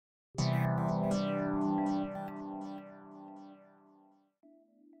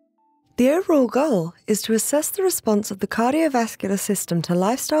The overall goal is to assess the response of the cardiovascular system to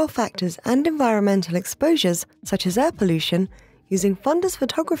lifestyle factors and environmental exposures, such as air pollution, using fundus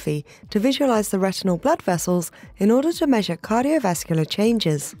photography to visualize the retinal blood vessels in order to measure cardiovascular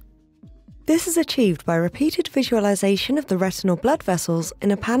changes. This is achieved by repeated visualization of the retinal blood vessels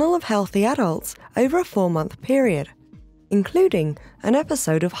in a panel of healthy adults over a 4-month period, including an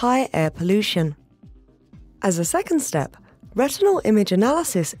episode of high air pollution. As a second step, retinal image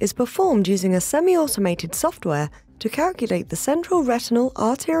analysis is performed using a semi-automated software to calculate the central retinal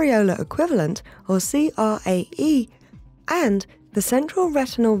arteriolar equivalent, or CRAE, and the central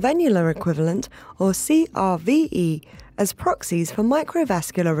retinal venular equivalent, or CRVE, as proxies for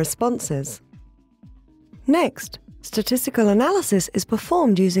microvascular responses. Next, statistical analysis is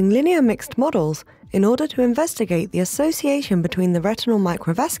performed using linear mixed models in order to investigate the association between the retinal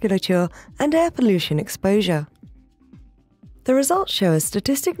microvasculature and air pollution exposure. The results show a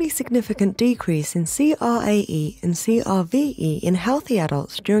statistically significant decrease in CRAE and CRVE in healthy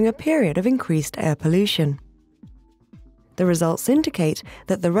adults during a period of increased air pollution. The results indicate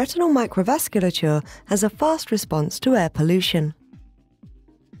that the retinal microvasculature has a fast response to air pollution.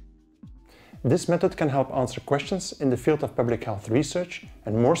 This method can help answer questions in the field of public health research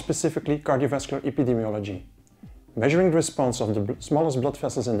and more specifically cardiovascular epidemiology. Measuring the response of the smallest blood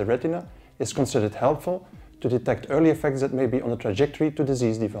vessels in the retina is considered helpful to detect early effects that may be on the trajectory to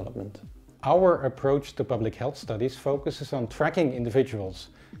disease development. Our approach to public health studies focuses on tracking individuals,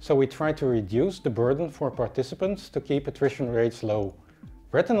 so we try to reduce the burden for participants to keep attrition rates low.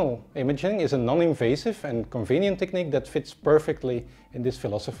 Retinal imaging is a non-invasive and convenient technique that fits perfectly in this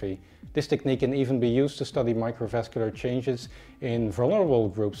philosophy. This technique can even be used to study microvascular changes in vulnerable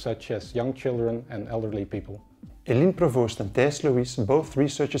groups such as young children and elderly people. Eline Provoost and Thijs Louis, both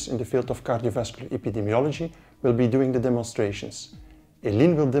researchers in the field of cardiovascular epidemiology, will be doing the demonstrations.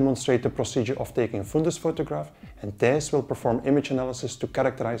 Eline will demonstrate the procedure of taking a fundus photograph, and Thijs will perform image analysis to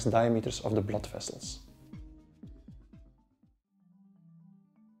characterize diameters of the blood vessels.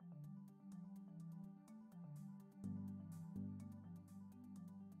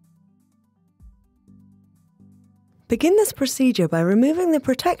 Begin this procedure by removing the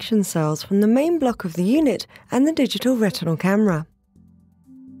protection cells from the main block of the unit and the digital retinal camera.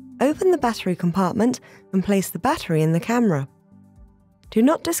 Open the battery compartment and place the battery in the camera. Do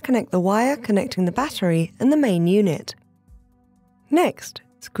not disconnect the wire connecting the battery and the main unit. Next,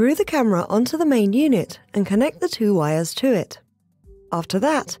 screw the camera onto the main unit and connect the 2 wires to it. After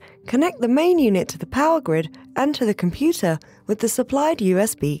that, connect the main unit to the power grid and to the computer with the supplied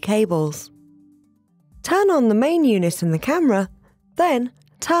USB cables. Turn on the main unit and the camera, then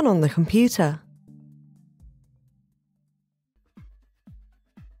turn on the computer.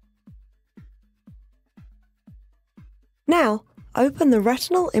 Now, open the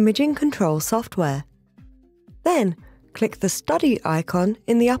Retinal Imaging Control software. Then, click the Study icon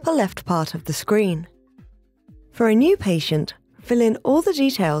in the upper left part of the screen. For a new patient, fill in all the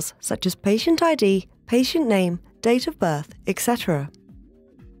details such as patient ID, patient name, date of birth, etc.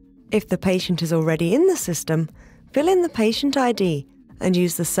 If the patient is already in the system, fill in the patient ID and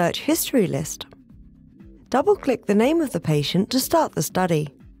use the Search History list. Double-click the name of the patient to start the study.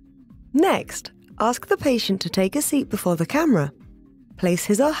 Next, ask the patient to take a seat before the camera. Place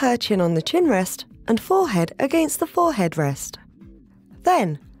his or her chin on the chin rest and forehead against the forehead rest.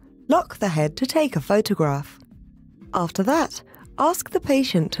 Then, lock the head to take a photograph. After that, ask the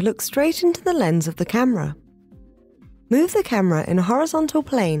patient to look straight into the lens of the camera. Move the camera in a horizontal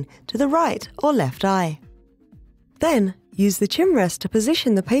plane to the right or left eye. Then, use the chin rest to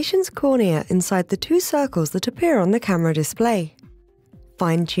position the patient's cornea inside the 2 circles that appear on the camera display.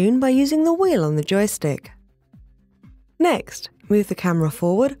 Fine-tune by using the wheel on the joystick. Next, move the camera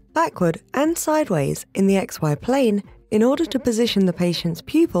forward, backward, and sideways in the XY plane in order to position the patient's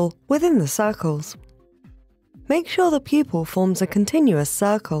pupil within the circles. Make sure the pupil forms a continuous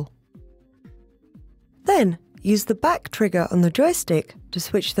circle. Then, use the back trigger on the joystick to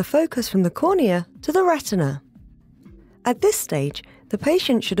switch the focus from the cornea to the retina. At this stage, the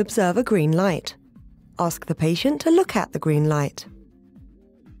patient should observe a green light. Ask the patient to look at the green light.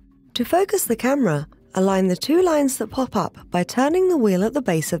 To focus the camera, align the 2 lines that pop up by turning the wheel at the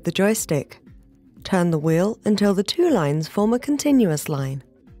base of the joystick. Turn the wheel until the 2 lines form a continuous line.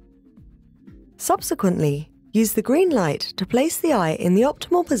 Subsequently, use the green light to place the eye in the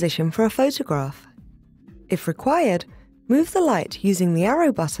optimal position for a photograph. If required, move the light using the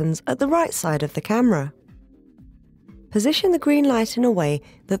arrow buttons at the right side of the camera. Position the green light in a way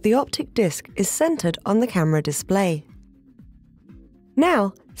that the optic disc is centered on the camera display.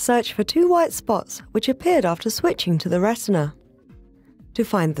 Now, search for two white spots which appeared after switching to the retina. To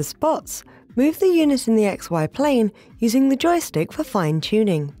find the spots, move the unit in the XY plane using the joystick for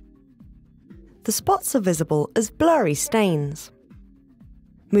fine-tuning. The spots are visible as blurry stains.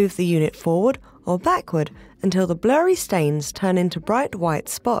 Move the unit forward or backward until the blurry stains turn into bright white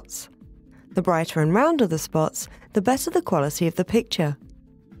spots. The brighter and rounder the spots, the better the quality of the picture.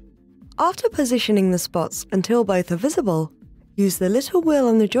 After positioning the spots until both are visible, use the little wheel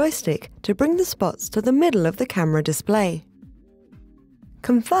on the joystick to bring the spots to the middle of the camera display.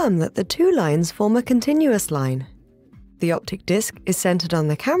 Confirm that the two lines form a continuous line. The optic disc is centered on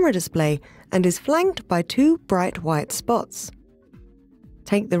the camera display and is flanked by two bright white spots.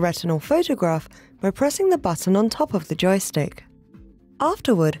 Take the retinal photograph by pressing the button on top of the joystick.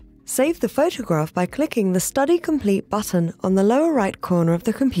 Afterward, save the photograph by clicking the Study Complete button on the lower right corner of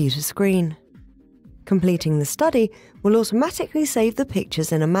the computer screen. Completing the study will automatically save the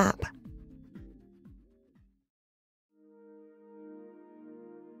pictures in a map.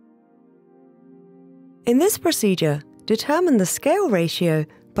 In this procedure, determine the scale ratio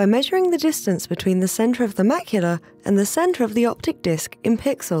by measuring the distance between the center of the macula and the center of the optic disc in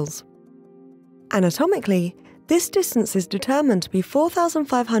pixels. Anatomically, this distance is determined to be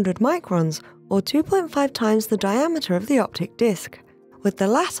 4,500 microns or 2.5 times the diameter of the optic disc, with the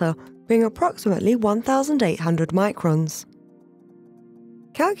latter being approximately 1,800 microns.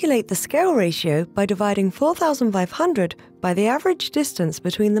 Calculate the scale ratio by dividing 4,500 by the average distance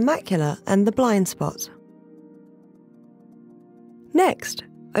between the macula and the blind spot. Next,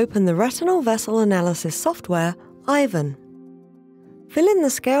 open the retinal vessel analysis software, IVAN. Fill in the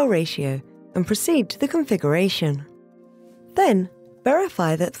scale ratio and proceed to the configuration. Then,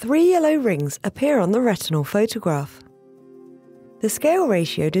 verify that 3 yellow rings appear on the retinal photograph. The scale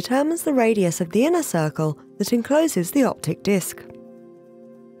ratio determines the radius of the inner circle that encloses the optic disc.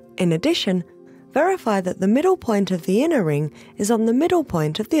 In addition, verify that the middle point of the inner ring is on the middle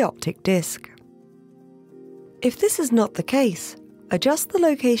point of the optic disc. If this is not the case, adjust the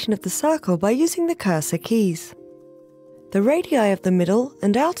location of the circle by using the cursor keys. The radii of the middle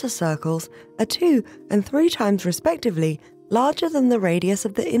and outer circles are 2 and 3 times respectively larger than the radius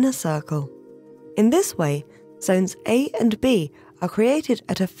of the inner circle. In this way, zones A and B are created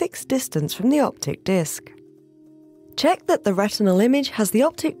at a fixed distance from the optic disc. Check that the retinal image has the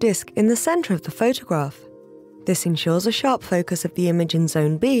optic disc in the center of the photograph. This ensures a sharp focus of the image in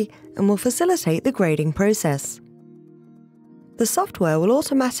zone B and will facilitate the grading process. The software will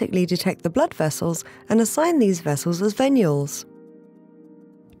automatically detect the blood vessels and assign these vessels as venules.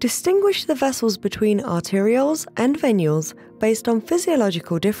 Distinguish the vessels between arterioles and venules based on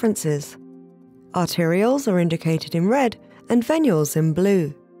physiological differences. Arterioles are indicated in red and venules in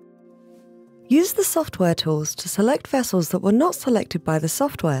blue. Use the software tools to select vessels that were not selected by the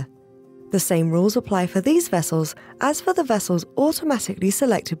software. The same rules apply for these vessels as for the vessels automatically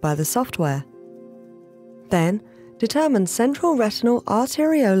selected by the software. Then, determine central retinal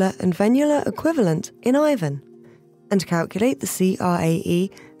arteriolar and venular equivalent in IVAN, and calculate the CRAE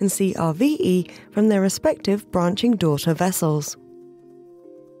and CRVE from their respective branching daughter vessels.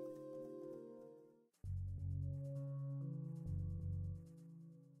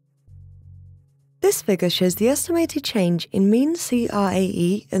 This figure shows the estimated change in mean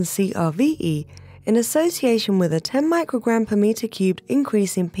CRAE and CRVE in association with a 10 microgram per meter cubed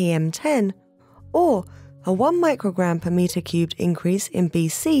increase in PM10 or a 1 microgram per meter cubed increase in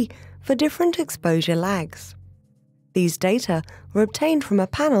BC for different exposure lags. These data were obtained from a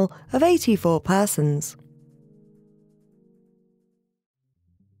panel of 84 persons.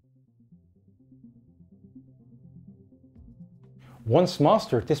 Once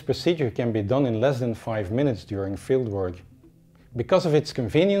mastered, this procedure can be done in less than 5 minutes during fieldwork. Because of its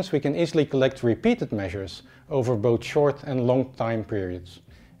convenience, we can easily collect repeated measures over both short and long time periods.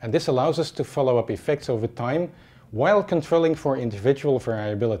 And this allows us to follow up effects over time while controlling for individual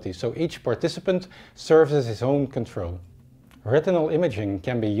variability, so each participant serves as his own control. Retinal imaging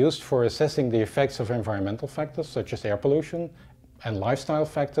can be used for assessing the effects of environmental factors such as air pollution and lifestyle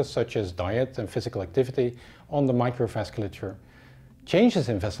factors such as diet and physical activity on the microvasculature. Changes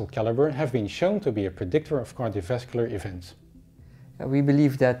in vessel caliber have been shown to be a predictor of cardiovascular events. We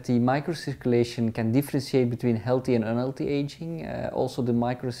believe that the microcirculation can differentiate between healthy and unhealthy aging. Also, the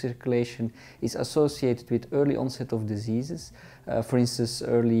microcirculation is associated with early onset of diseases, for instance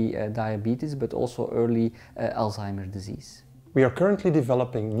early diabetes, but also early Alzheimer's disease. We are currently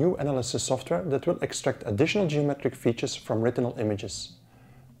developing new analysis software that will extract additional geometric features from retinal images.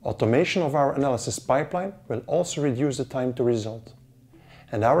 Automation of our analysis pipeline will also reduce the time to result.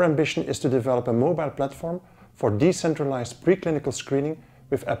 And our ambition is to develop a mobile platform for decentralized preclinical screening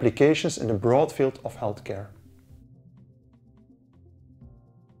with applications in the broad field of healthcare.